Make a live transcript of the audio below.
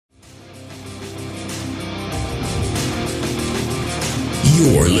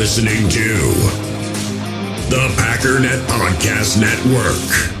You're listening to the Packernet Podcast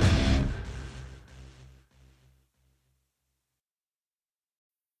Network.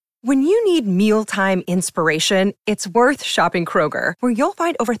 When you need mealtime inspiration, it's worth shopping Kroger, where you'll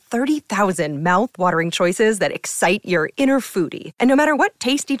find over 30,000 mouth-watering choices that excite your inner foodie. And no matter what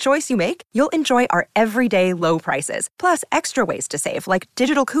tasty choice you make, you'll enjoy our everyday low prices, plus extra ways to save, like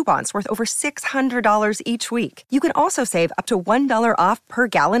digital coupons worth over $600 each week. You can also save up to $1 off per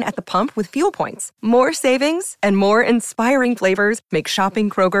gallon at the pump with fuel points. More savings and more inspiring flavors make shopping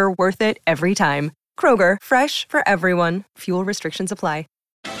Kroger worth it every time. Kroger, fresh for everyone. Fuel restrictions apply.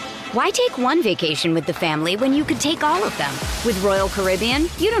 Why take one vacation with the family when you could take all of them? With Royal Caribbean,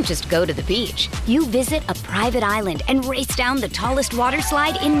 you don't just go to the beach. You visit a private island and race down the tallest water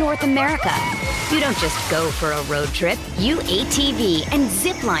slide in North America. You don't just go for a road trip. You ATV and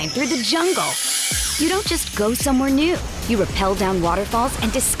zip line through the jungle. You don't just go somewhere new. You rappel down waterfalls and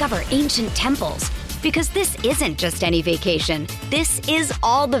discover ancient temples. Because this isn't just any vacation. This is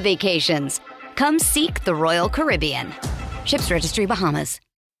all the vacations. Come seek the Royal Caribbean. Ships Registry, Bahamas.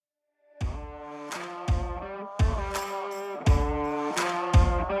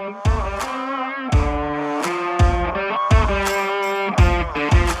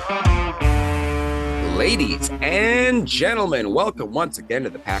 Ladies and gentlemen, welcome once again to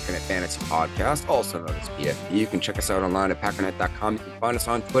the Packernet Fantasy Podcast, also known as PFP. You can check us out online at packernet.com. You can find us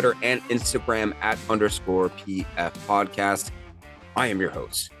on Twitter and Instagram at _PF Podcast. I am your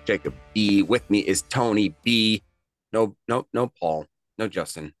host, Jacob B. With me is Tony B. No Paul, no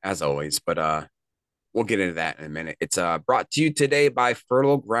Justin, as always, but we'll get into that in a minute. It's brought to you today by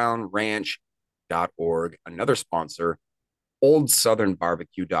FertileGroundRanch.org, another sponsor,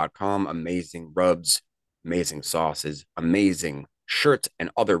 OldSouthernBarbecue.com, amazing rubs, amazing sauces, amazing shirts,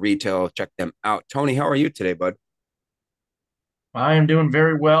 and other retail. Check them out. Tony, how are you today, bud? I am doing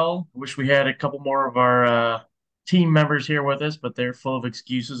very well. Wish we had a couple more of our team members here with us, but they're full of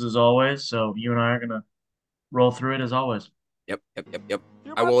excuses as always. So you and I are going to roll through it as always. Yep.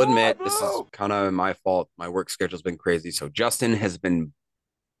 I will admit this is kind of my fault. My work schedule's been crazy. So Justin he's been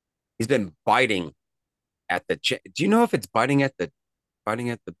biting at the do you know if it's biting at the I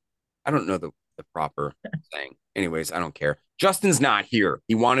don't know the proper thing. Anyways, I don't care. Justin's not here.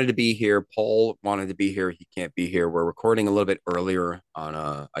 He wanted to be here. Paul wanted to be here. He can't be here. We're recording a little bit earlier on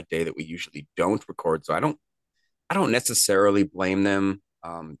a day that we usually don't record. So I don't necessarily blame them.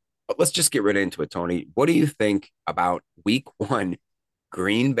 But let's just get right into it, Tony. What do you think about week 1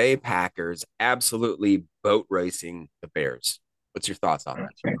 Green Bay Packers absolutely boat racing the Bears? What's your thoughts on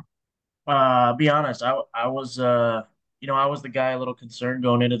that? Be honest, I was I was the guy a little concerned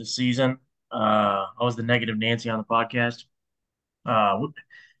going into the season. I was the negative Nancy on the podcast.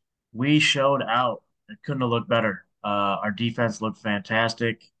 We showed out. It couldn't have looked better. Our defense looked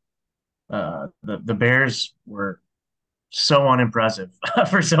fantastic. The Bears were so unimpressive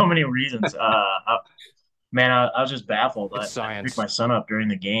for so many reasons. I was just baffled. I picked my son up during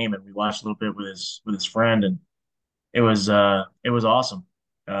the game, and we watched a little bit with his friend, and it was awesome.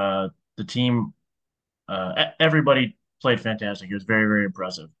 The team, everybody played fantastic. It was very, very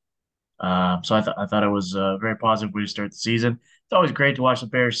impressive. So I thought it was a very positive way to start the season. It's always great to watch the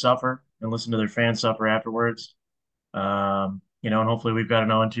Bears suffer and listen to their fans suffer afterwards. And hopefully we've got an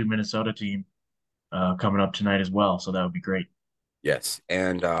 0-2 Minnesota team coming up tonight as well. So that would be great. Yes.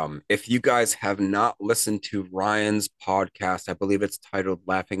 And if you guys have not listened to Ryan's podcast, I believe it's titled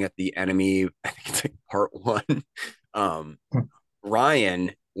Laughing at the Enemy. I think it's like part 1.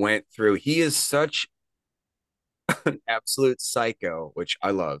 Ryan went through, he is such an absolute psycho, which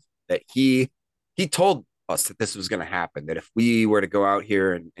I love, that he told us that this was going to happen, that if we were to go out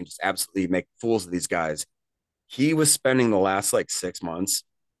here and just absolutely make fools of these guys, he was spending the last 6 months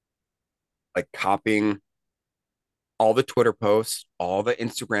copying all the Twitter posts, all the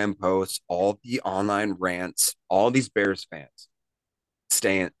Instagram posts, all the online rants, all these Bears fans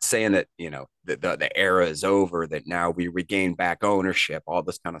saying that, the era is over, that now we regain back ownership, all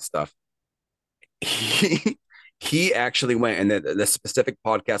this kind of stuff. He actually went, and the specific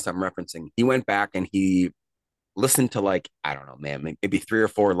podcast I'm referencing, he went back and he listened to I don't know, man, maybe 3 or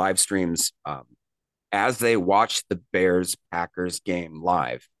 4 live streams as they watched the Bears Packers game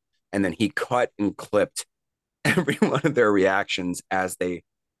live. And then he cut and clipped every one of their reactions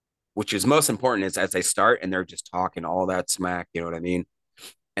which is most important, is as they start and they're just talking all that smack, you know what I mean?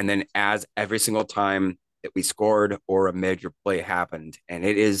 And then as every single time that we scored or a major play happened, and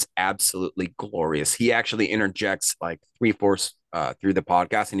it is absolutely glorious. He actually interjects 3/4 through the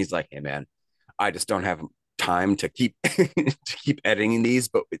podcast, and he's like, "Hey man, I just don't have time to keep to keep editing these,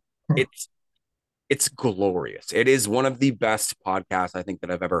 but it's glorious. It is one of the best podcasts I think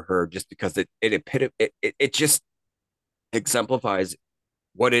that I've ever heard, just because it just exemplifies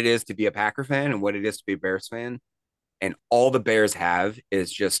what it is to be a Packer fan and what it is to be a Bears fan. And all the Bears have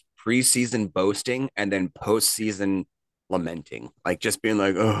is just preseason boasting and then postseason lamenting, like just being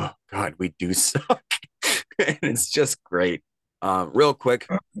like, "Oh God, we do suck," and it's just great. Real quick,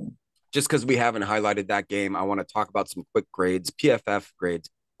 just because we haven't highlighted that game, I want to talk about some quick grades, PFF grades.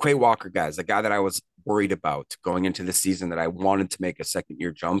 Quay Walker, guys, the guy that I was worried about going into the season that I wanted to make a second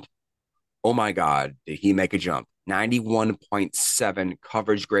year jump. Oh my God, did he make a jump? 91.7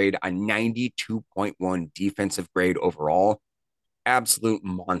 coverage grade, a 92.1 defensive grade overall. Absolute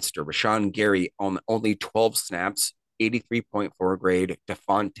monster. Rashawn Gary on only 12 snaps, 83.4 grade.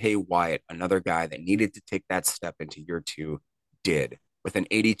 Devontae Wyatt, another guy that needed to take that step into year two, did with an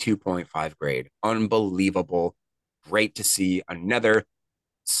 82.5 grade. Unbelievable. Great to see another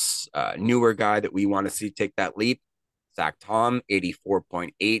newer guy that we want to see take that leap. Zach Tom,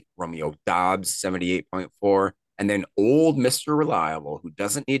 84.8. Romeo Dobbs, 78.4. And then old Mr. Reliable, who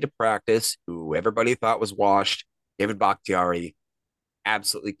doesn't need to practice, who everybody thought was washed, David Bakhtiari,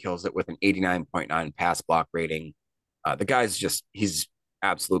 absolutely kills it with an 89.9 pass block rating. The guy's just, he's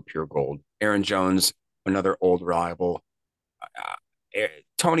absolute pure gold. Aaron Jones, another old reliable.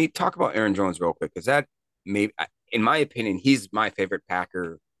 Tony, talk about Aaron Jones real quick, because that maybe, in my opinion, he's my favorite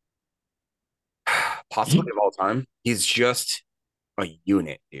Packer possibly He, of all time. He's just a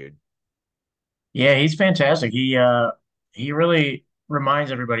unit, dude. yeah, he's fantastic. He really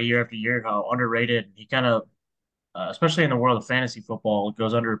reminds everybody year after year how underrated he kind of, especially in the world of fantasy football,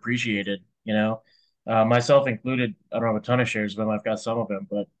 goes underappreciated. Myself included. I don't have a ton of shares of him. I've got some of him,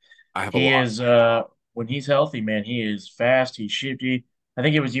 but I have a he lot. is when he's healthy, man. He is fast. He's shifty. I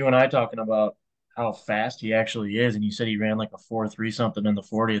think it was you and I talking about how fast he actually is, and you said he ran like a 4.3 something in the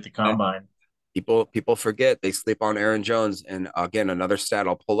 40 at the Uh, combine. people forget, they sleep on Aaron Jones. And again, another stat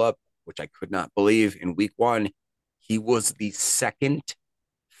I'll pull up, which I could not believe in week one, he was the second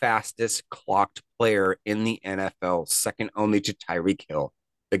fastest clocked player in the NFL, second only to Tyreek Hill.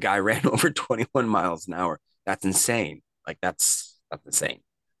 The guy ran over 21 miles an hour. That's insane. Like that's insane.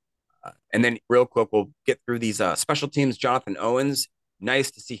 And then real quick, we'll get through these special teams. Jonathan Owens,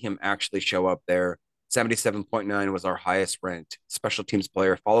 nice to see him actually show up there. 77.9 was our highest ranked special teams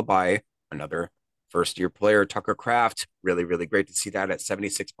player, followed by another first year player, Tucker Kraft. Really, really great to see that at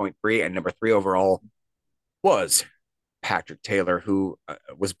 76.3. And number three overall was Patrick Taylor, who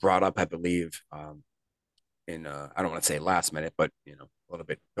was brought up, I believe, in I don't want to say last minute, but a little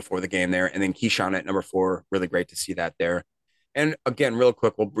bit before the game there. And then Keyshawn at number four, really great to see that there. And again, real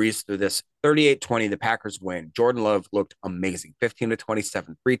quick, we'll breeze through this. 38-20, the Packers win. Jordan Love looked amazing. 15 to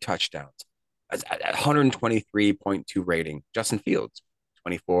 27, three touchdowns. At 123.2 rating. Justin Fields,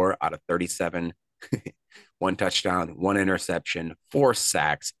 24 out of 37. One touchdown, one interception, four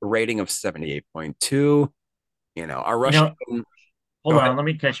sacks, a rating of 78.2. Our You rushing. know, Go hold ahead. on, let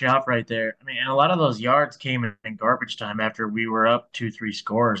me cut you off right there. I mean, and a lot of those yards came in garbage time after we were up 2, 3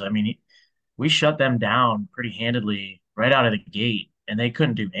 scores. I mean, we shut them down pretty handedly right out of the gate, and they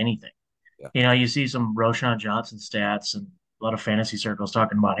couldn't do anything. Yeah, You see some Roshan Johnson stats and a lot of fantasy circles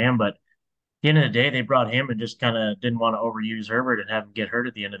talking about him, but at the end of the day, they brought him and just kind of didn't want to overuse Herbert and have him get hurt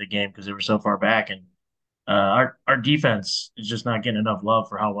at the end of the game because they were so far back. And our defense is just not getting enough love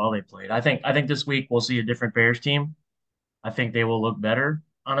for how well they played. I think this week we'll see a different Bears team. I think they will look better,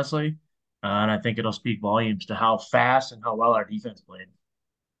 honestly, and I think it'll speak volumes to how fast and how well our defense played.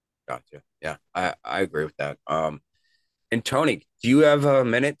 gotcha. Yeah, I agree with that. And Tony, do you have a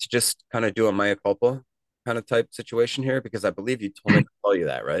minute to just kind of do a mea culpa kind of type situation here? Because I believe you told me to tell you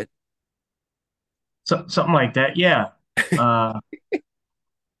that, right? So something like that, yeah. Uh,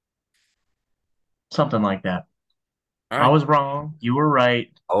 Something like that. All I right. was wrong. You were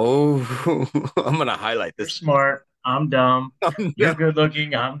right. Oh, I'm gonna highlight You're this. smart. I'm dumb. I'm You're not, good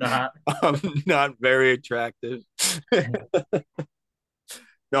looking. I'm not. I'm not very attractive.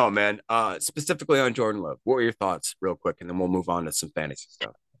 No, man. Specifically on Jordan Love, what were your thoughts, real quick, and then we'll move on to some fantasy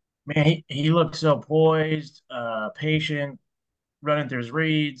stuff. Man, he looked so poised, patient, running through his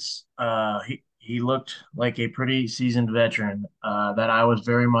reads. He looked like a pretty seasoned veteran that I was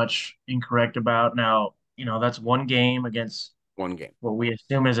very much incorrect about. Now, that's one game against One game. what we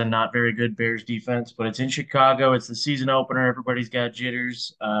assume is a not very good Bears defense, but it's in Chicago. It's the season opener. Everybody's got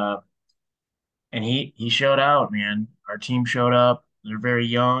jitters. And he showed out, man. Our team showed up. They're very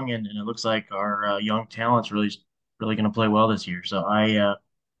young, and it looks like our young talent's really going to play well this year. So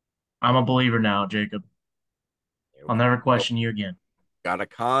I'm a believer now, Jacob. I'll Okay. never Oh, question you again. got to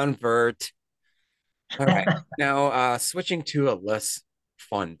convert. All right. Now, switching to a less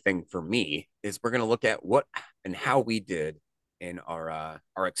fun thing for me is we're going to look at what and how we did in our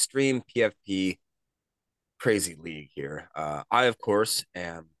extreme PFP crazy league here. I of course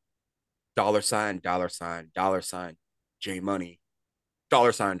am $, $, J Money, $,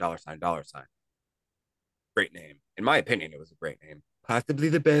 $. Great name. In my opinion, it was a great name. Possibly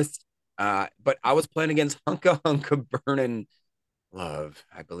the best. But I was playing against Hunka Burnin' Love.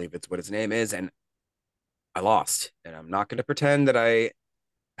 I believe it's what his name is. And I lost. And I'm not going to pretend that I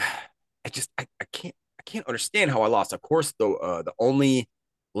can't understand how I lost. Of course, the only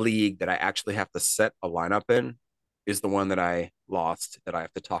league that I actually have to set a lineup in is the one that I lost that I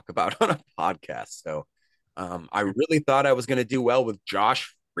have to talk about on a podcast. So I really thought I was going to do well with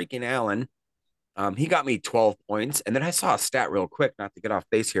Josh freaking Allen. He got me 12 points. And then I saw a stat real quick, not to get off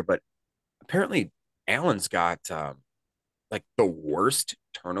base here, but apparently Allen's got like the worst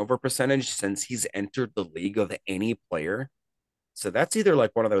turnover percentage since he's entered the league of any player. So that's either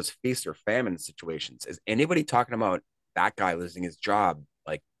like one of those feast or famine situations. Is anybody talking about that guy losing his job?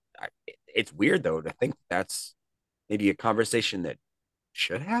 Like, it's weird though to think that's maybe a conversation that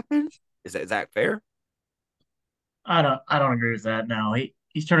should happen. Is that fair? I don't agree with that. No,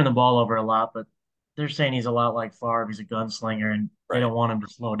 he's turning the ball over a lot, but they're saying he's a lot like Favre. He's a gunslinger, and they Right. don't want him to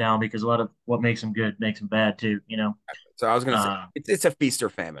slow down because a lot of what makes him good makes him bad too. So I was gonna say Uh, it's a feast or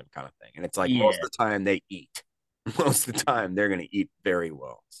famine kind of thing, and it's like most yeah, of the time they eat. Most of the time they're gonna eat very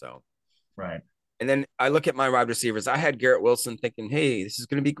well. So, right. and then I look at my wide receivers. I had Garrett Wilson thinking, hey, this is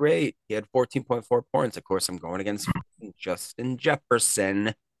gonna be great. He had 14.4 points. Of course, I'm going against Justin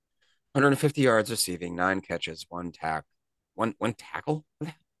Jefferson, 150 yards receiving, 9 catches, one tackle.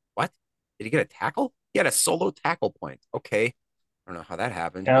 What? Did he get a tackle? He had a solo tackle point. Okay, I don't know how that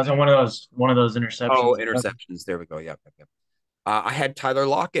happened. Yeah, it was one of those Oh, interceptions. interceptions. There we go. Yep. I had Tyler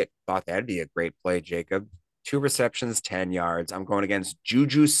Lockett. Thought that'd be a great play, Jacob. 2 receptions, 10 yards. I'm going against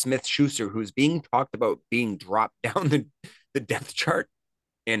Juju Smith-Schuster, who's being talked about being dropped down the depth chart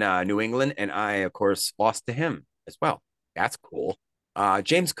in New England. And I, of course, lost to him as well. That's cool.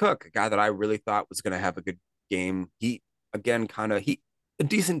 James Cook, a guy that I really thought was going to have a good game. He, again, a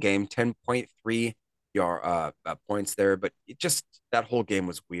decent game, 10.3 points there, but that whole game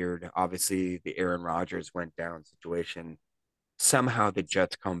was weird. Obviously, the Aaron Rodgers went down situation. Somehow the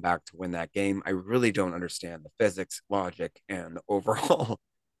Jets come back to win that game. I really don't understand the physics, logic, and the overall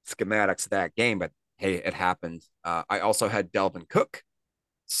schematics of that game, but hey, it happened. I also had Delvin Cook,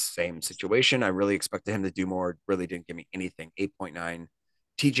 same situation. I really expected him to do more. Really didn't give me anything. 8.9.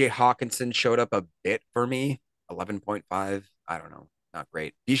 TJ Hawkinson showed up a bit for me. 11.5. I don't know. Not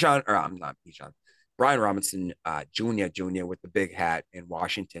great. I'm not Bijan. Brian Robinson, Jr. with the big hat in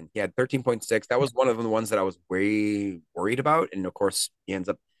Washington. He had 13.6. That was one of the ones that I was way worried about. And of course, he ends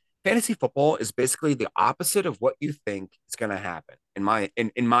up. Fantasy football is basically the opposite of what you think is going to happen. In my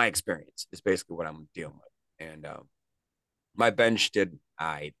experience, is basically what I'm dealing with. And my bench they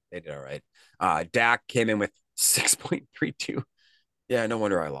did all right. Dak came in with 6.32. Yeah, no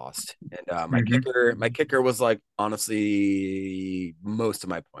wonder I lost. And my kicker was like honestly most of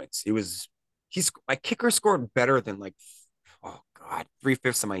my points. My kicker scored better than like, oh God,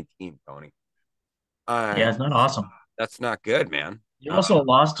 3/5 of my team, Tony. Yeah, it's not awesome. That's not good, man. You also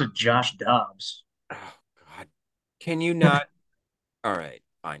lost to Josh Dobbs. Oh God, can you not? All right,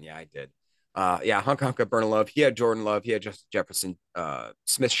 fine. Yeah, I did. Yeah, Hunka Burn Love. He had Jordan Love. He had Justin Jefferson,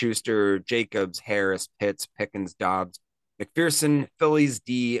 Smith Schuster, Jacobs, Harris, Pitts, Pickens, Dobbs, McPherson, Phillies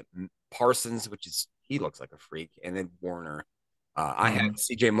D, Parsons, he looks like a freak, and then Warner. I had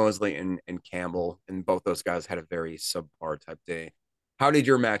CJ Mosley and Campbell, and both those guys had a very subpar type day. How did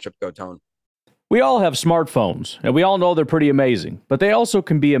your matchup go, Tone? We all have smartphones, and we all know they're pretty amazing, but they also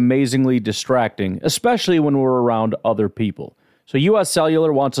can be amazingly distracting, especially when we're around other people. So US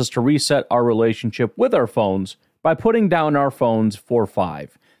Cellular wants us to reset our relationship with our phones by putting down our phones for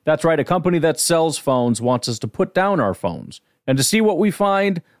 $5. That's right, a company that sells phones wants us to put down our phones. And to see what we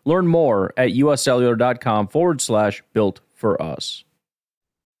find, learn more at uscellular.com/built for us.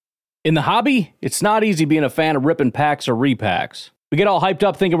 In the hobby, it's not easy being a fan of ripping packs or repacks. We get all hyped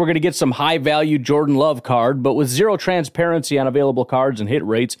up thinking we're going to get some high-value Jordan Love card, but with zero transparency on available cards and hit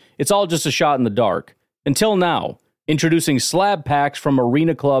rates, it's all just a shot in the dark. Until now. Introducing slab packs from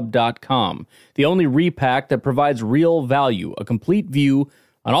arenaclub.com, the only repack that provides real value, a complete view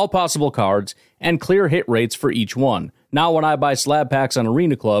on all possible cards, and clear hit rates for each one. Now when I buy slab packs on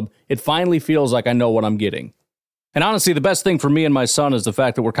Arena Club, it finally feels like I know what I'm getting. And honestly, the best thing for me and my son is the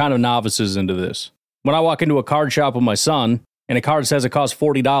fact that we're kind of novices into this. When I walk into a card shop with my son, and a card says it costs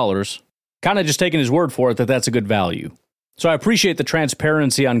 $40, kind of just taking his word for it that that's a good value. So I appreciate the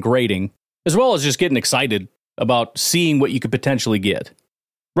transparency on grading, as well as just getting excited about seeing what you could potentially get.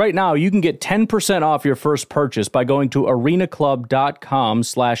 Right now, you can get 10% off your first purchase by going to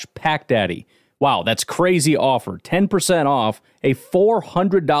arenaclub.com/packdaddy. Wow, that's crazy offer. 10% off a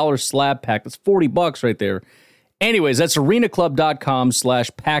 $400 slab pack. That's $40 right there. Anyways, that's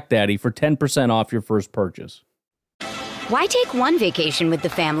arenaclub.com/packdaddy for 10% off your first purchase. Why take one vacation with the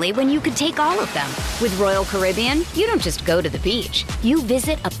family when you could take all of them? With Royal Caribbean, you don't just go to the beach. You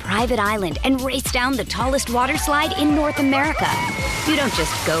visit a private island and race down the tallest water slide in North America. You don't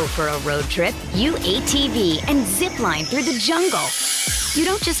just go for a road trip. You ATV and zip line through the jungle. You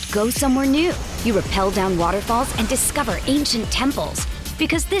don't just go somewhere new. You rappel down waterfalls and discover ancient temples.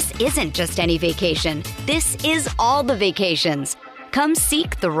 Because this isn't just any vacation. This is all the vacations. Come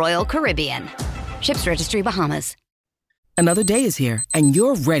seek the Royal Caribbean. Ships Registry, Bahamas. Another day is here, and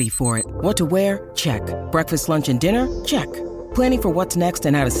you're ready for it. What to wear? Check. Breakfast, lunch, and dinner? Check. Planning for what's next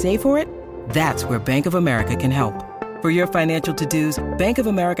and how to save for it? That's where Bank of America can help. For your financial to-dos, Bank of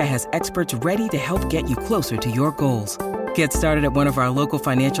America has experts ready to help get you closer to your goals. Get started at one of our local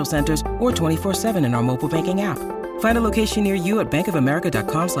financial centers or 24/7 in our mobile banking app. Find a location near you at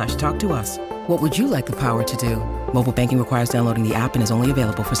bankofamerica.com/talktous. What would you like the power to do? Mobile banking requires downloading the app and is only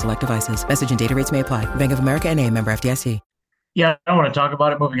available for select devices. Message and data rates may apply. Bank of America NA, member FDIC. Yeah, I don't want to talk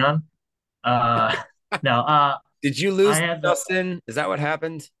about it. Moving on. No. Did you lose, Justin? Is that what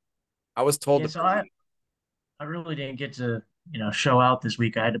happened? I was told. Yeah, so I really didn't get to show out this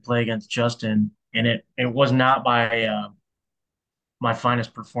week. I had to play against Justin, and it was not my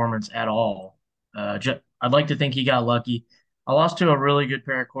finest performance at all. I'd like to think he got lucky. I lost to a really good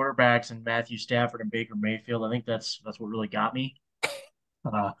pair of quarterbacks in Matthew Stafford and Baker Mayfield. I think that's what really got me.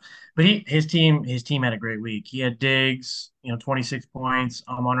 But his team had a great week. He had Diggs, 26 points.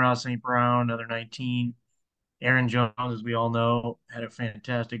 Amon-Ra St. Brown, another 19. Aaron Jones, as we all know, had a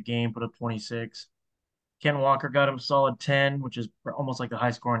fantastic game, put up 26. Ken Walker got him a solid 10, which is almost like the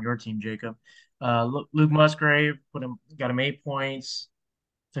high score on your team, Jacob. Luke Musgrave got him 8 points.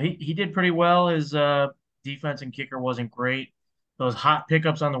 So he did pretty well. His defense and kicker wasn't great. Those hot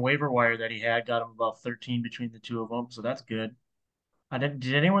pickups on the waiver wire that he had got him about 13 between the two of them, so that's good.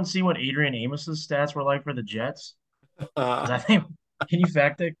 Did anyone see what Adrian Amos's stats were like for the Jets? I think, can you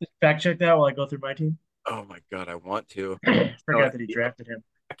fact check that while I go through my team? Oh my God, I want to. Forgot that he drafted him.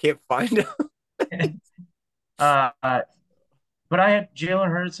 I can't find him. But I had Jalen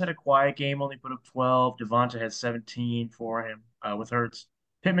Hurts had a quiet game, only put up 12. Devonta had 17 for him with Hurts.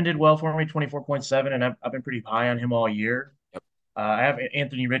 Pittman did well for me, 24.7, and I've been pretty high on him all year. Yep. I have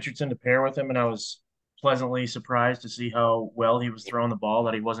Anthony Richardson to pair with him, and I was pleasantly surprised to see how well he was throwing the ball,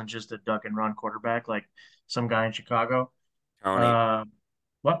 that he wasn't just a duck and run quarterback like some guy in Chicago. Tony,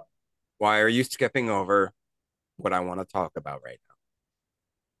 what? Why are you skipping over what I want to talk about right now?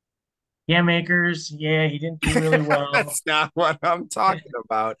 Yeah, Makers. Yeah, he didn't do really well. That's not what I'm talking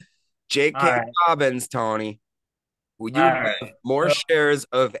about. J.K. Dobbins, Tony. Would you have more shares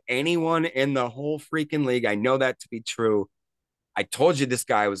of anyone in the whole freaking league? I know that to be true. I told you this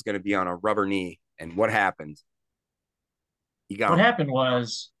guy was going to be on a rubber knee. And what happened? What happened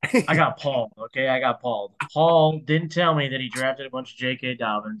was I got Paul. Okay, I got Paul. Paul didn't tell me that he drafted a bunch of J.K.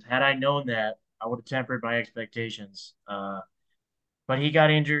 Dobbins. Had I known that, I would have tempered my expectations. But he got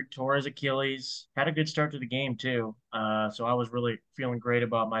injured, tore his Achilles, had a good start to the game too. So I was really feeling great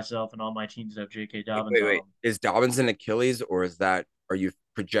about myself and all my teams that have J.K. Dobbins. Wait. Is Dobbins an Achilles, or are you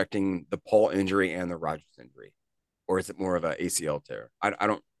projecting the Paul injury and the Rodgers injury? Or is it more of an ACL tear? I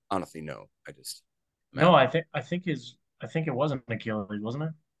don't honestly know. No, I think it wasn't an Achilles, wasn't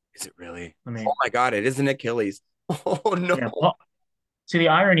it? Is it really? Oh my God, it is an Achilles. Oh no. Yeah, see, the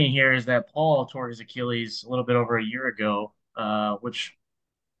irony here is that Paul tore his Achilles a little bit over a year ago, which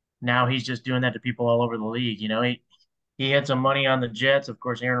now he's just doing that to people all over the league. He had some money on the Jets. Of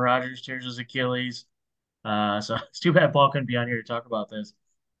course, Aaron Rodgers tears his Achilles. So it's too bad Paul couldn't be on here to talk about this.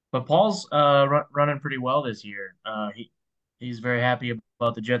 But Paul's running pretty well this year. He's very happy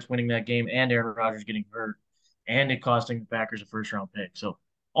about the Jets winning that game and Aaron Rodgers getting hurt, and it costing the Packers a first-round pick. So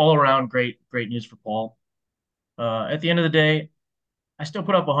all around, great news for Paul. At the end of the day, I still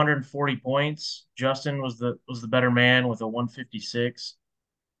put up 140 points. Justin was the better man with a 156.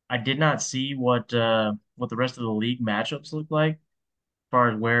 I did not see what the rest of the league matchups look like, as far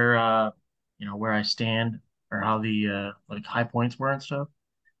as where I stand or how the like high points were and stuff.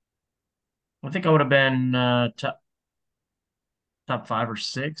 I think I would have been top 5 or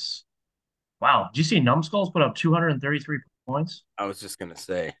 6. Wow, did you see Numbskulls put up 233 points? I was just gonna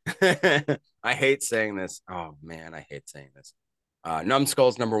say, I hate saying this. Oh man, I hate saying this.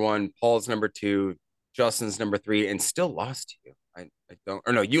 Numbskull's number 1, Paul's number 2, Justin's number 3, and still lost to you. I don't,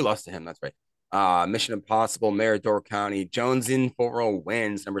 or no, you lost to him. That's right. Mission Impossible, Mirador County, Jones in 4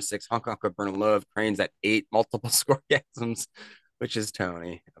 wins. Number 6, Hong Kong Could Burn Love, Cranes at 8, multiple scoregasms, which is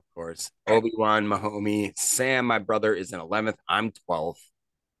Tony, of course. Obi-Wan, Mahomie, Sam, my brother, is in 11th. I'm 12th.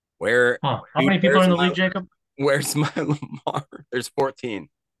 Huh. How many people are in the league, Jacob? Where's my Lamar? There's 14.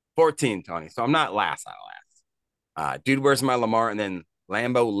 14, Tony. So I'm not last. Dude, where's my Lamar? And then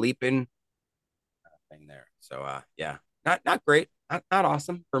Lambo leaping thing there. So yeah, not great, not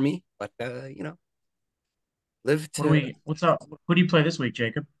awesome for me, but live to. What's up? Who do you play this week,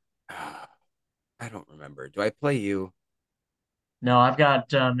 Jacob? I don't remember. Do I play you? No, I've got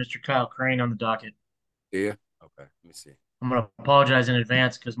Mr. Kyle Crane on the docket. Do you? Okay, let me see. I'm going to apologize in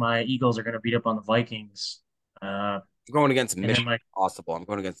advance because my Eagles are going to beat up on the Vikings. I'm going against Mission my Impossible. I'm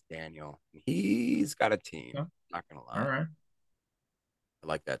going against Daniel. He's got a team. Oh, Not gonna lie. all right. I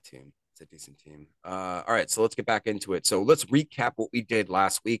like that team. It's a decent team. All right, so let's get back into it. So let's recap what we did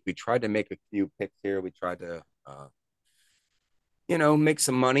last week. We tried to make a few picks here. We tried to, make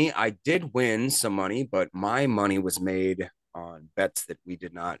some money. I did win some money, but my money was made on bets that we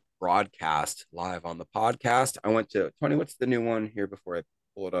did not broadcast live on the podcast. I went to Tony. What's the new one here before I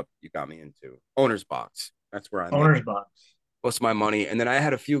pull it up? You got me into Owner's Box. That's where I Owner's Box. Most of my money. And then I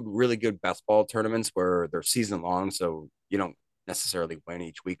had a few really good best ball tournaments where they're season long, so you don't necessarily win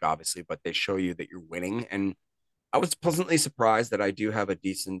each week, obviously, but they show you that you're winning. And I was pleasantly surprised that I do have a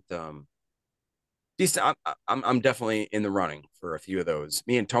decent. I'm definitely in the running for a few of those.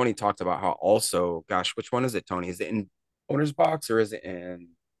 Me and Tony talked about how also, gosh, which one is it, Tony? Is it in Owner's Box or is it an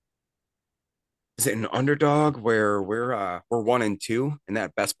Underdog where we're 1-2 in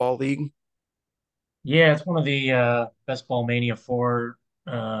that best ball league? Yeah, it's one of the Best Ball Mania 4,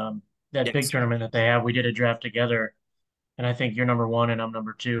 that big Yes. tournament that they have. We did a draft together, and I think you're number 1 and I'm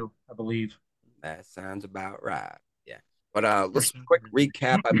number 2, I believe. That sounds about right. Yeah. But let's quick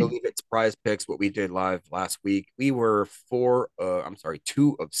recap. I believe it's Prize Picks, what we did live last week. We were 2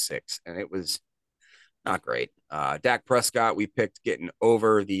 of 6, and it was not great. Dak Prescott, we picked getting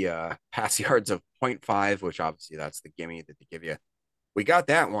over the pass yards of 0.5, which obviously that's the gimme that they give you. We got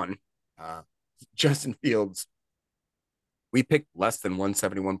that one. Justin Fields, we picked less than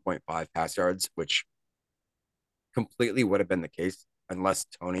 171.5 pass yards, which completely would have been the case unless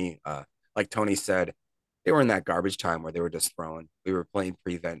Tony, like Tony said, they were in that garbage time where they were just throwing. We were playing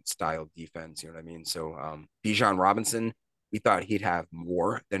prevent style defense, you know what I mean? So Bijan Robinson, we thought he'd have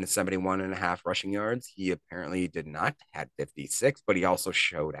more than 71.5 rushing yards. He apparently did not, had 56, but he also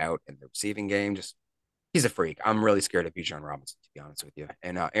showed out in the receiving game. Just he's a freak. I'm really scared of Bijan Robinson, to be honest with you.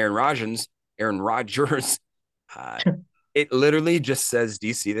 And Aaron Rodgers, it literally just says, do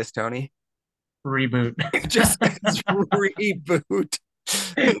you see this, Tony? Reboot. It just says reboot.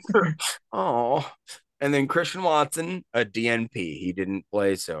 Oh, and then Christian Watson, a DNP. He didn't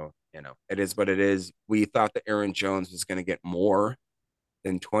play, so it is what it is. We thought that Aaron Jones was going to get more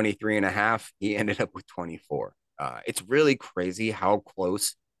than 23.5. He ended up with 24. It's really crazy how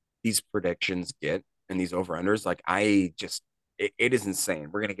close these predictions get and these over-unders. Like it is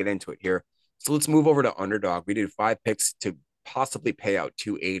insane. We're going to get into it here. So let's move over to Underdog. We did 5 picks to possibly pay out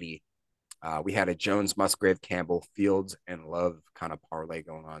 280. We had a Jones, Musgrave, Campbell, Fields, and Love kind of parlay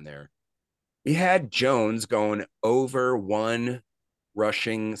going on there. We had Jones going over 1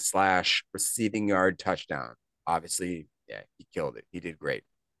 rushing / receiving yard touchdown. Obviously, yeah, he killed it. He did great.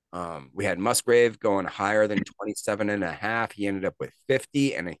 We had Musgrave going higher than 27.5. He ended up with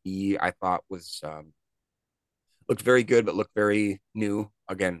 50, and I thought was looked very good, but looked very new.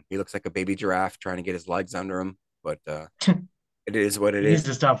 Again, he looks like a baby giraffe trying to get his legs under him, but it is what it is. He needs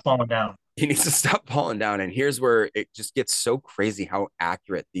to stop falling down. He needs to stop falling down. And here's where it just gets so crazy how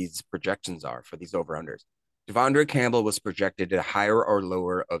accurate these projections are for these over-unders. Devondre Campbell was projected at higher or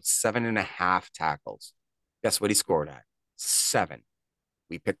lower of 7.5 tackles. Guess what he scored at? 7.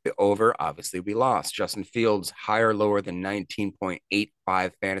 We picked the over. Obviously, we lost. Justin Fields, higher or lower than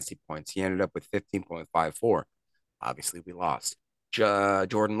 19.85 fantasy points. He ended up with 15.54. Obviously, we lost.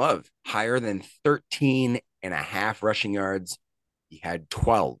 Jordan Love, higher than 13.5 rushing yards. He had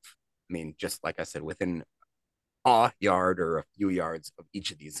 12. I mean, just like I said, within a yard or a few yards of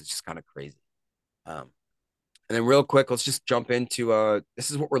each of these, it's just kind of crazy. And then real quick, let's just jump into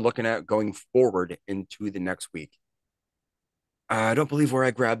this is what we're looking at going forward into the next week. I don't believe where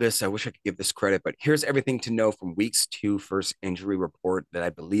I grabbed this. I wish I could give this credit, but here's everything to know from week's 2 first injury report that I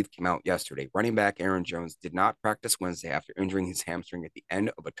believe came out yesterday. Running back Aaron Jones did not practice Wednesday after injuring his hamstring at the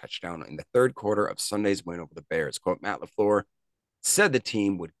end of a touchdown in the third quarter of Sunday's win over the Bears. Quote, Matt LaFleur said the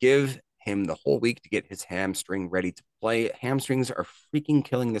team would give him the whole week to get his hamstring ready to play. Hamstrings are freaking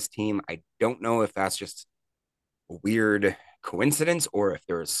killing this team. I don't know if that's just a weird coincidence or if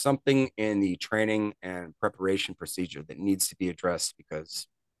there is something in the training and preparation procedure that needs to be addressed, because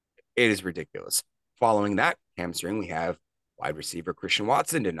it is ridiculous. Following that hamstring, we have wide receiver Christian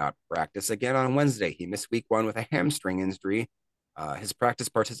Watson did not practice again on Wednesday. He missed week 1 with a hamstring injury. His practice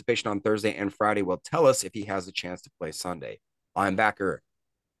participation on Thursday and Friday will tell us if he has a chance to play Sunday. Linebacker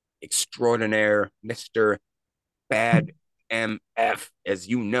extraordinaire, Mr. Bad MF, as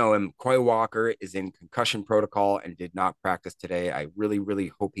you know him, Quay Walker is in concussion protocol and did not practice today. I really,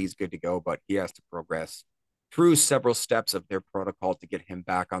 really hope he's good to go, but he has to progress through several steps of their protocol to get him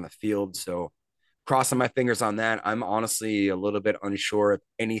back on the field. So crossing my fingers on that. I'm honestly a little bit unsure if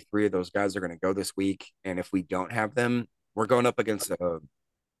any 3 of those guys are going to go this week. And if we don't have them, we're going up against an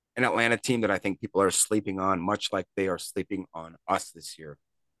Atlanta team that I think people are sleeping on, much like they are sleeping on us this year.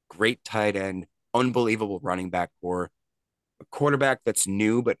 Great tight end, unbelievable running back core, a quarterback that's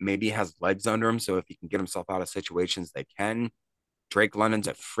new, but maybe has legs under him. So if he can get himself out of situations, they can. Drake London's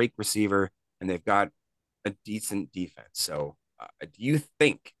a freak receiver, and they've got a decent defense. So do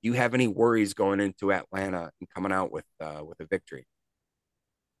you have any worries going into Atlanta and coming out with a victory?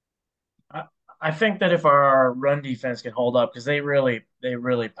 I think that if our run defense can hold up, because they really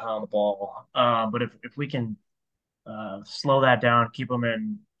pound the ball. But if we can slow that down, keep them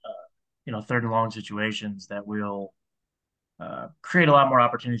in third and long situations, that will create a lot more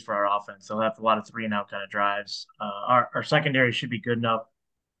opportunities for our offense. They'll have a lot of 3-and-out kind of drives. Our secondary should be good enough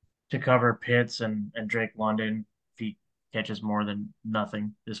to cover Pitts and Drake London if he catches more than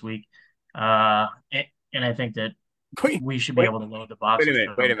nothing this week. And I think that we should be able to load the box.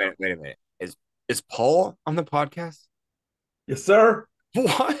 Wait a minute. Is Paul on the podcast? Yes, sir.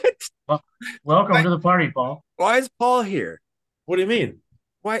 What? Well, welcome to the party, Paul. Why is Paul here? What do you mean?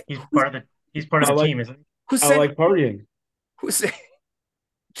 Why? He's part of the team, isn't he? I like partying. Who said?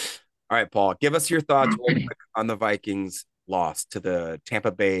 All right, Paul, give us your thoughts real quick on the Vikings loss to the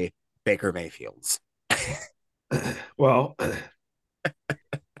Tampa Bay Baker Mayfields. Well,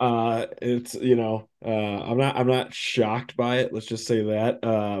 it's I'm not shocked by it. Let's just say that,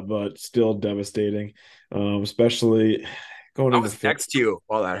 but still devastating, especially going. I was next to you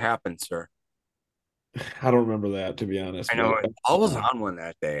while that happened, sir. I don't remember that, to be honest. I know I was on one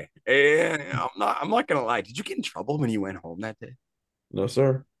that day. I'm not gonna lie. Did you get in trouble when you went home that day? No,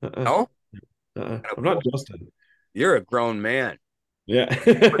 sir. No. I'm not Justin. You're a grown man. Yeah,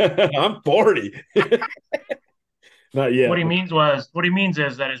 I'm 40. Not yet. What he means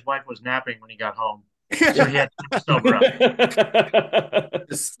is that his wife was napping when he got home, so he had to sober up.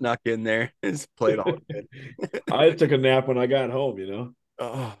 Just snuck in there. Just played all good. I took a nap when I got home.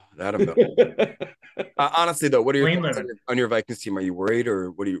 Oh, honestly though, what are your thoughts on your Vikings team? Are you worried,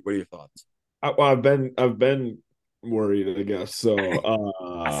 or what are your thoughts? I've been worried, I guess. So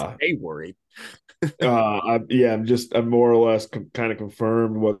stay worried. I'm more or less kind of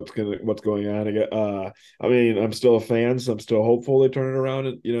confirmed what's going on again. I mean, I'm still a fan, so I'm still hopeful they turn it around.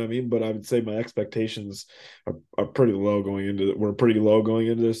 And you know what I mean. But I would say my expectations are pretty low going into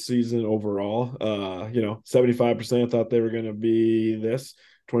this season overall. 75% thought they were going to be this.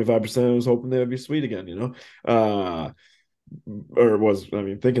 25% was hoping they would be sweet again.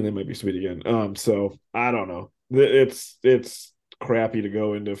 Thinking they might be sweet again. So I don't know. It's crappy to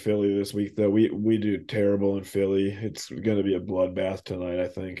go into Philly this week, though. We do terrible in Philly. It's going to be a bloodbath tonight, I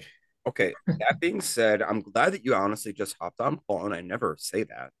think. Okay, that being said, I'm glad that you honestly just hopped on, Paul, and I never say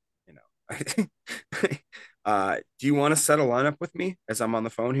that. Do you want to set a lineup with me as I'm on the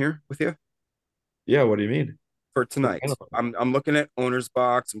phone here with you? Yeah, what do you mean? For tonight. I'm looking at owner's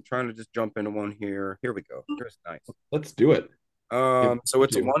box. I'm trying to just jump into one here. Here we go. Here's nice. Let's do it. So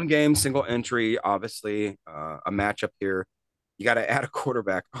it's a 1-game single entry, obviously, a matchup here. You got to add a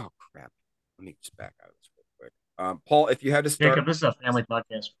quarterback. Oh, crap. Let me just back out of this real quick. Paul, if you had to start. Jacob, this is a family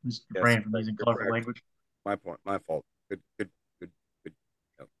podcast. Please refrain from using colorful language. My fault. Good.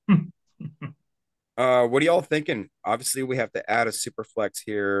 What are y'all thinking? Obviously, we have to add a super flex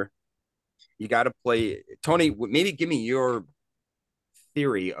here. You got to play. Tony, maybe give me your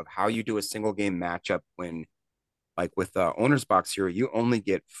theory of how you do a single game matchup when, like with owner's box here, you only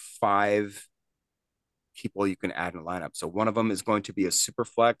get 5 people you can add in a lineup. So one of them is going to be a super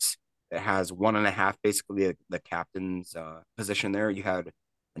flex that has 1.5, basically the captain's position there. You had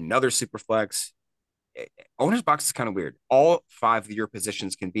another super flex. Owner's box is kind of weird. All 5 of your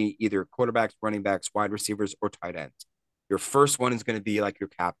positions can be either quarterbacks, running backs, wide receivers, or tight ends. Your first one is going to be like your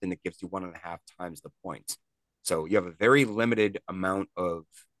captain that gives you 1.5 times the points. So you have a very limited amount of.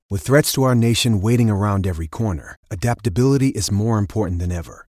 With threats to our nation waiting around every corner, adaptability is more important than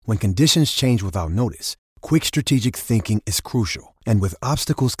ever. When conditions change without notice, quick strategic thinking is crucial. And with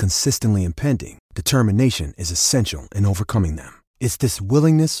obstacles consistently impending, determination is essential in overcoming them. It's this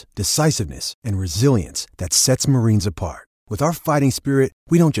willingness, decisiveness, and resilience that sets Marines apart. With our fighting spirit,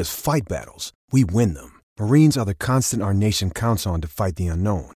 we don't just fight battles, we win them. Marines are the constant our nation counts on to fight the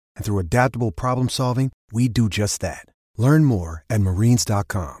unknown. And through adaptable problem solving, we do just that. Learn more at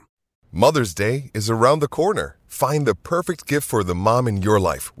marines.com. Mother's Day is around the corner. Find the perfect gift for the mom in your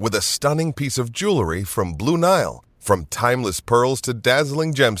life with a stunning piece of jewelry from Blue Nile. From timeless pearls to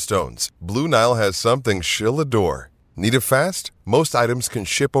dazzling gemstones, Blue Nile has something she'll adore. Need it fast? Most items can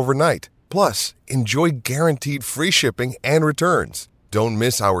ship overnight. Plus, enjoy guaranteed free shipping and returns. Don't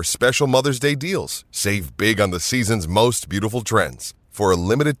miss our special Mother's Day deals. Save big on the season's most beautiful trends. For a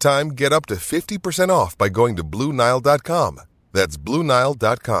limited time, get up to 50% off by going to BlueNile.com. That's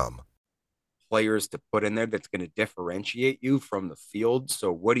BlueNile.com. Players to put in there that's going to differentiate you from the field.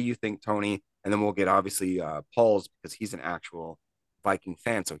 So what do you think, Tony? And then we'll get obviously Paul's, because he's an actual Viking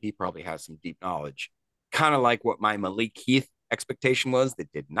fan, so he probably has some deep knowledge. Kind of like what my Malik Heath expectation was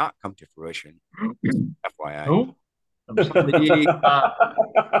that did not come to fruition. FYI. Who?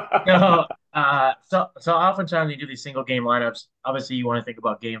 So oftentimes you do these single game lineups. Obviously, you want to think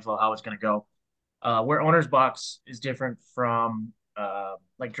about game flow, how it's going to go. Where Owner's Box is different from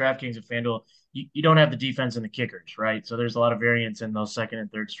like DraftKings and FanDuel, you don't have the defense and the kickers, right? So there's a lot of variance in those second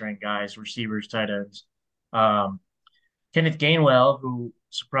and third string guys, receivers, tight ends. Kenneth Gainwell, who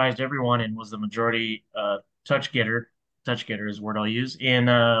surprised everyone and was the majority touch getter is the word I'll use, in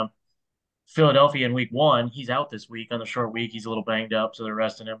Philadelphia in week 1. He's out this week on the short week. He's a little banged up, so they're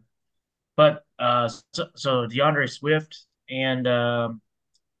resting him. But so DeAndre Swift and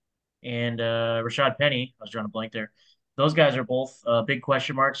Rashad Penny, I was drawing a blank there. Those guys are both big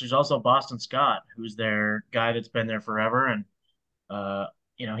question marks. There's also Boston Scott, who's their guy that's been there forever, and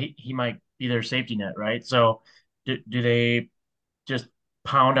he might be their safety net, right? So do they just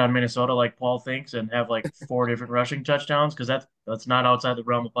pound on Minnesota like Paul thinks and have like 4 different rushing touchdowns? Because that's not outside the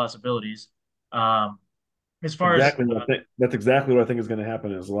realm of possibilities. As far exactly as what I think, that's exactly what I think is going to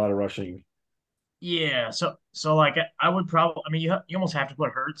happen, is a lot of rushing. yeah, so like I would probably, I mean, you almost have to put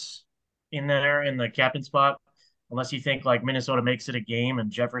Hurts in there in the captain spot, unless you think like Minnesota makes it a game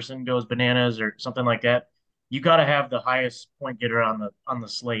and Jefferson goes bananas or something like that. You got to have the highest point getter on the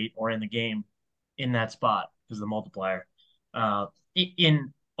slate or in the game in that spot because of the multiplier.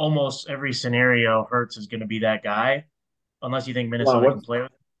 In almost every scenario, Hurts is going to be that guy, unless you think Minnesota can play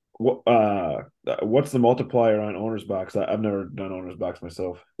with. What's the multiplier on Owner's Box? I've never done Owner's Box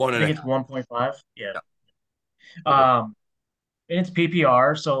myself. I think it's 1.5. Yeah. And it's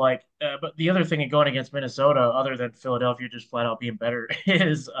PPR. So but the other thing going against Minnesota, other than Philadelphia just flat out being better,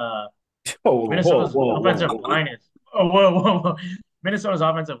 is Minnesota's offensive line is. Oh, whoa. Minnesota's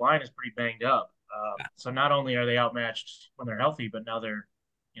offensive line is pretty banged up. So not only are they outmatched when they're healthy, but now they're,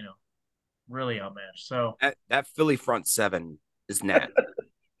 really outmatched. So that Philly front seven is net.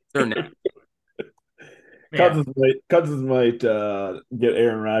 They're net. Cousins might get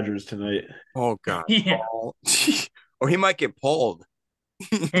Aaron Rodgers tonight. Oh God. Yeah. Or he might get pulled.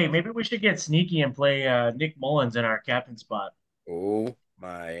 Hey, maybe we should get sneaky and play Nick Mullins in our captain spot. Oh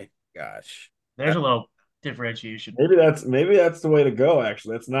my gosh. There's a little differentiation. Maybe that's the way to go.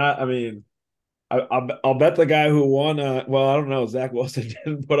 Actually, that's not. I mean, I'll bet the guy who won. Well, I don't know. Zach Wilson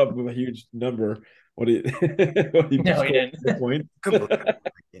didn't put up a huge number. What do you? He didn't. Point? Couldn't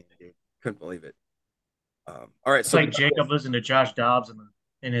believe it. All right, it's like Jacob listened to Josh Dobbs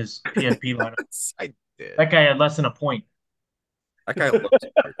in his PFP lineup. I did. That guy had less than a point. That guy loves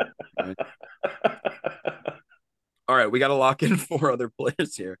All right, we got to lock in 4 other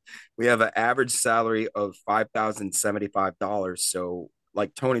players here. We have an average salary of $5,075. So,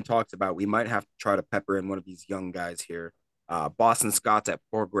 like Tony talked about, we might have to try to pepper in one of these young guys here. Boston Scott's at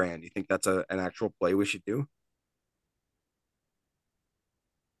 $4,000. Do you think that's an actual play we should do?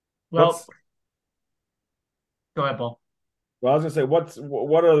 Well, go ahead, Paul. Well, I was gonna say,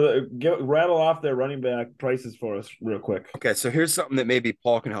 what are rattle off their running back prices for us real quick. Okay, so here's something that maybe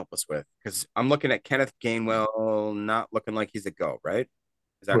Paul can help us with, because I'm looking at Kenneth Gainwell, not looking like he's a go, right?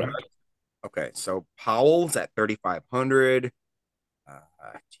 Is that correct? Okay, so Powell's at 3,500.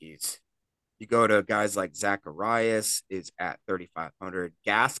 Geez, you go to guys like Zacharias is at 3,500.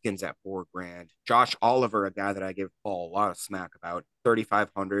 Gaskin's at $4,000. Josh Oliver, a guy that I give Paul a lot of smack about,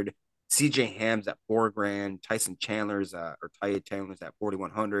 3,500. CJ Ham's at $4,000. Tyson Chandler's at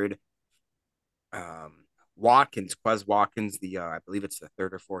 4,100. Quez Watkins, I believe it's the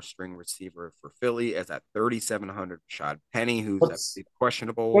 3rd or 4th string receiver for Philly, is at 3,700. Rashad Penny, who's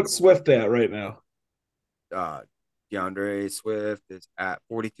questionable. What's Swift at right now? DeAndre Swift is at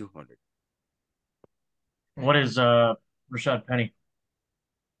 4,200. What is Rashad Penny.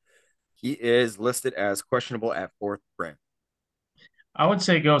 He is listed as questionable at fourth grade. I would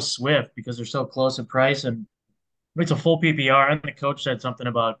say go Swift because they're so close in price, and it's a full PPR. And the coach said something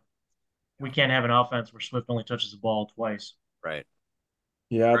about we can't have an offense where Swift only touches the ball twice. Right.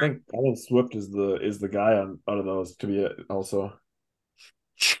 Yeah, I think Swift is the guy out of those to be also.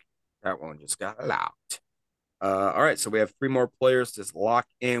 That one just got allowed. All right, so we have three more players to lock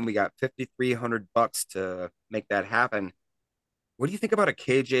in. We got $5,300 to make that happen. What do you think about a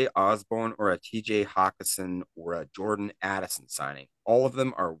KJ Osborne or a TJ Hawkinson or a Jordan Addison signing? All of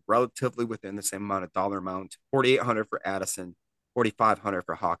them are relatively within the same amount of dollar amount. $4,800 for Addison, $4,500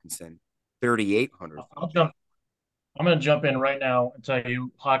 for Hawkinson, $3,800 for I'm going to jump in right now and tell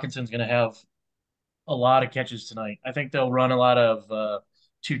you Hawkinson's going to have a lot of catches tonight. I think they'll run a lot of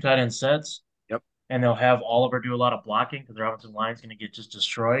two tight end sets. Yep. And they'll have Oliver do a lot of blocking because their offensive line is going to get just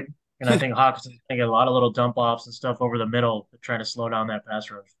destroyed. And I think Hawkinson's going to get a lot of little dump offs and stuff over the middle to try to slow down that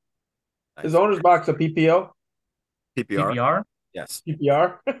pass rush. Is Owner's Box a PPO? PPR? PPR? Yes.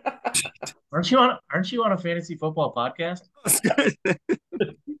 PPR? Aren't you on a fantasy football podcast?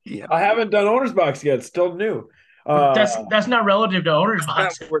 Yeah. I haven't done Owner's Box yet. Still new. That's not relative to Owner's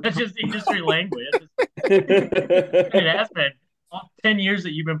Box. That's just industry language. It has been 10 years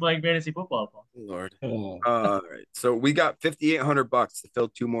that you've been playing fantasy football. Lord. All right. So we got $5,800 to fill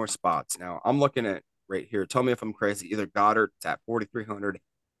two more spots. Now I'm looking at right here. Tell me if I'm crazy. Either Goddard's at 4,300,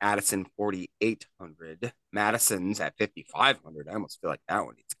 Addison 4,800, Madison's at 5,500. I almost feel like that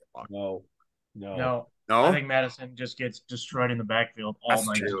one needs to get locked. No. I think Madison just gets destroyed in the backfield all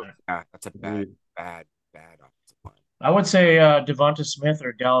night. Yeah, that's a bad offensive line. I would say Devonta Smith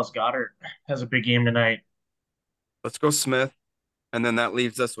or Dallas Goedert has a big game tonight. Let's go Smith. And then that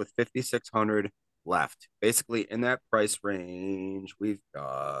leaves us with 5,600 left. Basically, in that price range, we've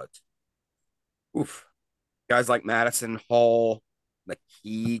got guys like Madison, Hall,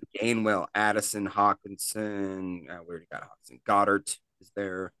 McKee, Gainwell, Addison, Hawkinson. We already got Hawkinson. Goddard is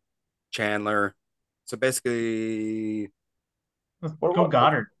there. Chandler. So basically, go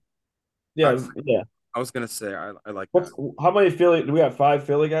Goddard. Yeah. I was gonna say I like. How many Philly? Do we have 5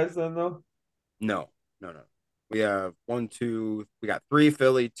 Philly guys then though? No. We have 1, 2. We got 3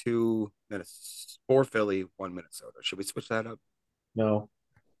 Philly, 2 Minnesota, 4 Philly, 1 Minnesota. Should we switch that up? No.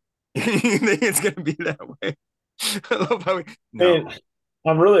 You think it's gonna be that way? I love how no. Hey,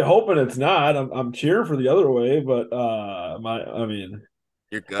 I'm really hoping it's not. I'm cheering for the other way, but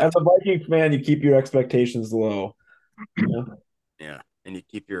you're good. As a Vikings fan, you keep your expectations low. Yeah, and you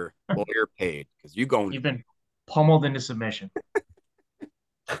keep your lawyer paid because you've been pummeled into submission.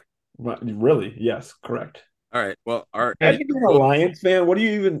 Really? Yes, correct. All right. Well, as you being a Lions fan,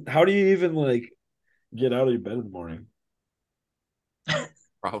 how do you even like get out of your bed in the morning?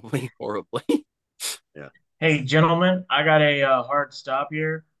 Probably horribly. Yeah. Hey, gentlemen, I got a hard stop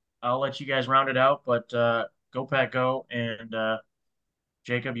here. I'll let you guys round it out, but go Pack go. And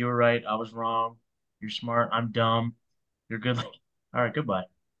Jacob, you were right. I was wrong. You're smart. I'm dumb. You're good. All right. Goodbye.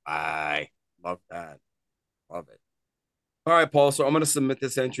 Bye. Love that. Love it. All right, Paul. So I'm going to submit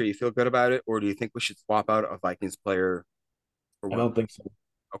this entry. You feel good about it, or do you think we should swap out a Vikings player? I don't think so.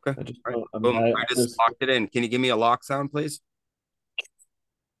 Okay. I just locked it in. Can you give me a lock sound, please?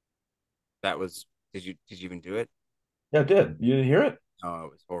 That was. Did you even do it? Yeah, I did. You didn't hear it? No,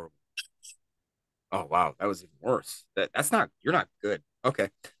 it was horrible. Oh wow, that was even worse. That's not. You're not good. Okay.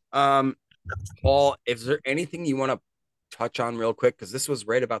 Paul, is there anything you want to touch on real quick? Because this was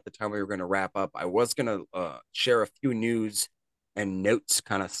right about the time we were going to wrap up. I was going to share a few news and notes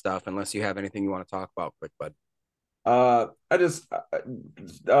kind of stuff, unless you have anything you want to talk about quick, bud. Did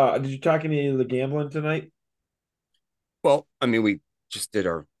you talk any of the gambling tonight? Well, I mean, we just did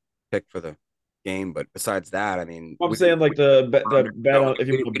our pick for the game, but besides that, I mean, I'm saying like the bet on, if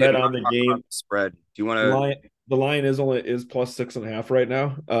you want to bet on the game spread. Do you want to? The line is plus 6.5 right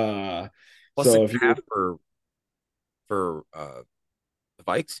now. Plus so if you for the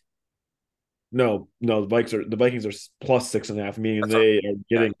Vikes. No, the Vikings are plus 6.5, meaning they are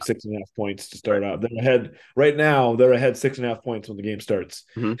getting 6.5 points to start out. They're ahead right now. They're ahead 6.5 points when the game starts.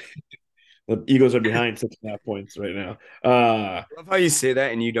 Mm-hmm. The Eagles are behind 6.5 points right now. I love how you say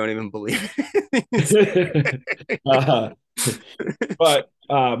that and you don't even believe it. But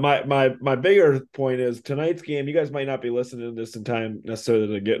my bigger point is tonight's game. You guys might not be listening to this in time necessarily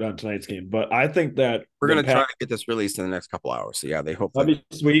to get on tonight's game, but I think that we're going to try to get this released in the next couple hours. So yeah, they hope that'd be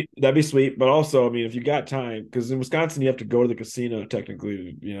sweet. That'd be sweet. But also, I mean, if you got time, because in Wisconsin you have to go to the casino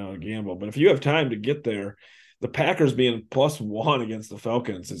technically, gamble. But if you have time to get there, the Packers being +1 against the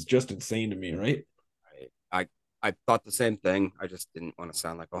Falcons is just insane to me, right? I thought the same thing. I just didn't want to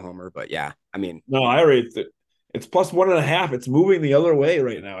sound like a homer, but yeah, I mean, no, I already It's plus 1.5. It's moving the other way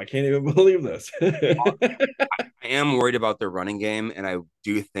right now. I can't even believe this. I am worried about their running game, and I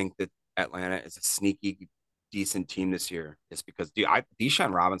do think that Atlanta is a sneaky, decent team this year. Just because, dude,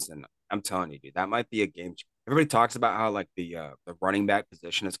 Deshaun Robinson, I'm telling you, dude, that might be a game. Everybody talks about how like the running back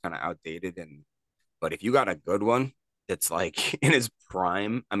position is kind of outdated, but if you got a good one that's like in his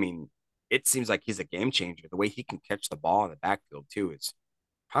prime, I mean, it seems like he's a game changer. The way he can catch the ball in the backfield too is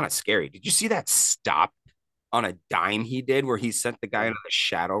kind of scary. Did you see that stop on a dime he did where he sent the guy into the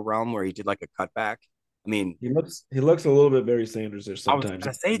shadow realm where he did like a cutback? I mean, he looks a little bit Barry Sanders there I was sometimes.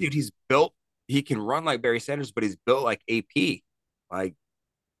 gonna say, dude, he's built. He can run like Barry Sanders, but he's built like AP. Like,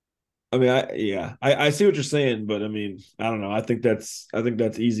 I mean, I see what you're saying, but I mean, I don't know. I think that's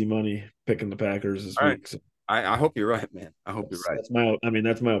easy money picking the Packers this all right, week. So I hope you're right, man. I hope you're right.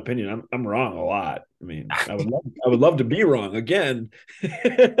 that's my opinion. I'm wrong a lot. I mean, I would love to be wrong again.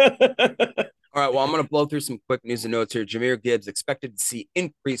 All right, well, I'm going to blow through some quick news and notes here. Jahmyr Gibbs expected to see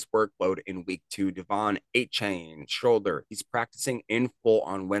increased workload in week 2. Devon Achane, shoulder. He's practicing in full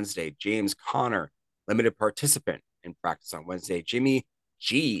on Wednesday. James Conner, limited participant in practice on Wednesday. Jimmy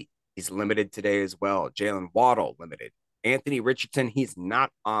G, he's limited today as well. Jalen Waddle, limited. Anthony Richardson, he's not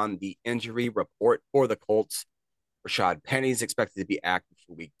on the injury report for the Colts. Rashad Penny's expected to be active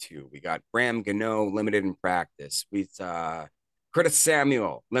for week 2. We got Graham Gano, limited in practice. Curtis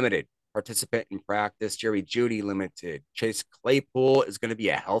Samuel, limited participant in practice. Jerry Jeudy, limited. Chase Claypool is going to be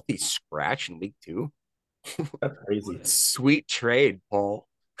a healthy scratch in week 2. That's crazy. Sweet trade, Paul.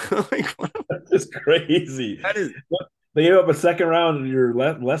 That's crazy. That is. They gave up a second round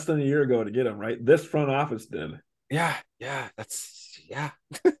less than a year ago to get him, right? This front office did. Yeah.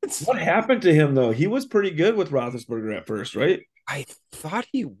 What happened to him though? He was pretty good with Roethlisberger at first, right? I thought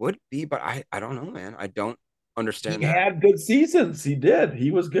he would be, but I don't know, man. I don't understand. He had good seasons. He did.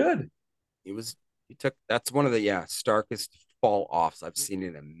 He was good. That's one of the starkest fall offs I've seen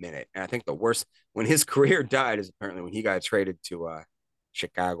in a minute. And I think the worst when his career died is apparently when he got traded to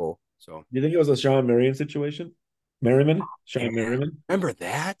Chicago. So do you think it was a Sean Merriman situation? Sean Merriman. Remember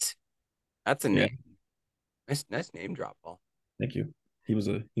that? That's a name. Nice name drop, Paul. Thank you. He was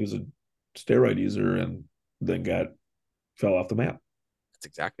a steroid user and then fell off the map. That's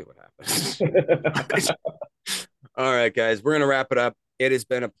exactly what happened. All right, guys, we're gonna wrap it up. It has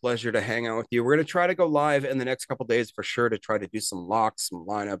been a pleasure to hang out with you. We're going to try to go live in the next couple days for sure to try to do some locks, some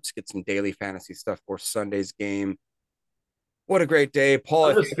lineups, get some daily fantasy stuff for Sunday's game. What a great day,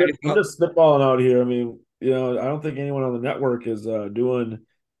 Paul. I'm just spitballing out here. I mean, I don't think anyone on the network is doing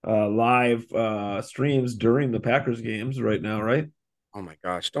live streams during the Packers games right now, right? Oh my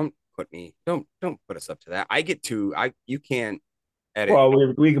gosh, don't put us up to that. You can't edit. Well,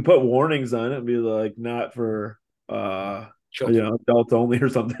 we can put warnings on it and be like, not for adults only or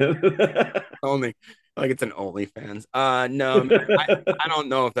something. Only like it's an OnlyFans. No, man, I don't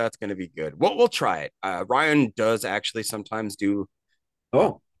know if that's going to be good. We'll try it. Ryan does actually sometimes do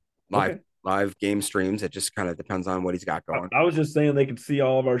live game streams. It just kind of depends on what he's got going. I was just saying they can see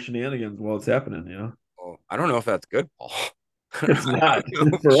all of our shenanigans while it's happening. Oh, I don't know if that's good, Paul. It's not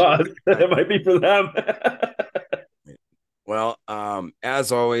for us. It might be for them. Well,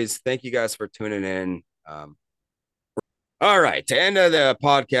 as always, thank you guys for tuning in. All right, to end of the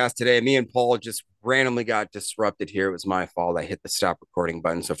podcast today, me and Paul just randomly got disrupted here. It was my fault. I hit the stop recording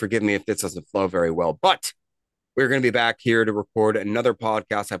button, so forgive me if this doesn't flow very well. But we're going to be back here to record another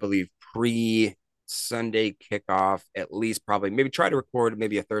podcast, I believe, pre-Sunday kickoff, at least probably. Maybe try to record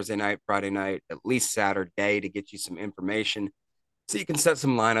maybe a Thursday night, Friday night, at least Saturday to get you some information so you can set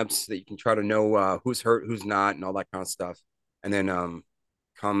some lineups so that you can try to know who's hurt, who's not, and all that kind of stuff. And then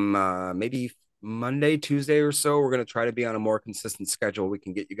come maybe Monday, Tuesday or so, we're going to try to be on a more consistent schedule. We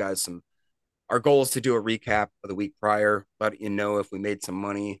can get you guys our goal is to do a recap of the week prior, let you know if we made some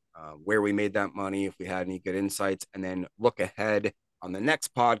money, where we made that money, if we had any good insights, and then look ahead on the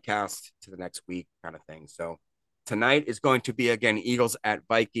next podcast to the next week kind of thing. So tonight is going to be, again, Eagles at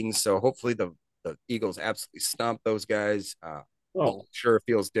Vikings. So hopefully the Eagles absolutely stomp those guys. I'm sure it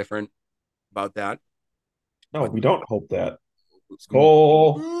feels different about that. No, we don't hope that.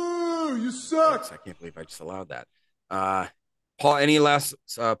 Cole. You suck. I can't believe I just allowed that. Paul, any last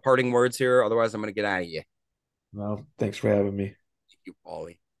parting words here? Otherwise, I'm going to get out of you. No, thanks for having me. Thank you,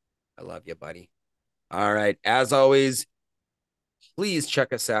 Paulie. I love you, buddy. All right. As always, please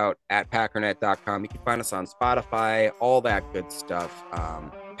check us out at packernet.com. You can find us on Spotify, all that good stuff.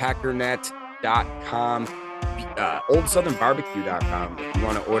 Packernet.com. OldSouthernBarbecue.com. If you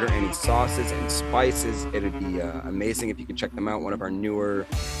want to order any sauces and spices, it'd be amazing if you could check them out. One of our newer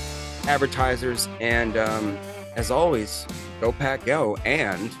advertisers. And as always, go Pack Go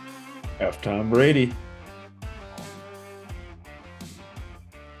and F. Tom Brady.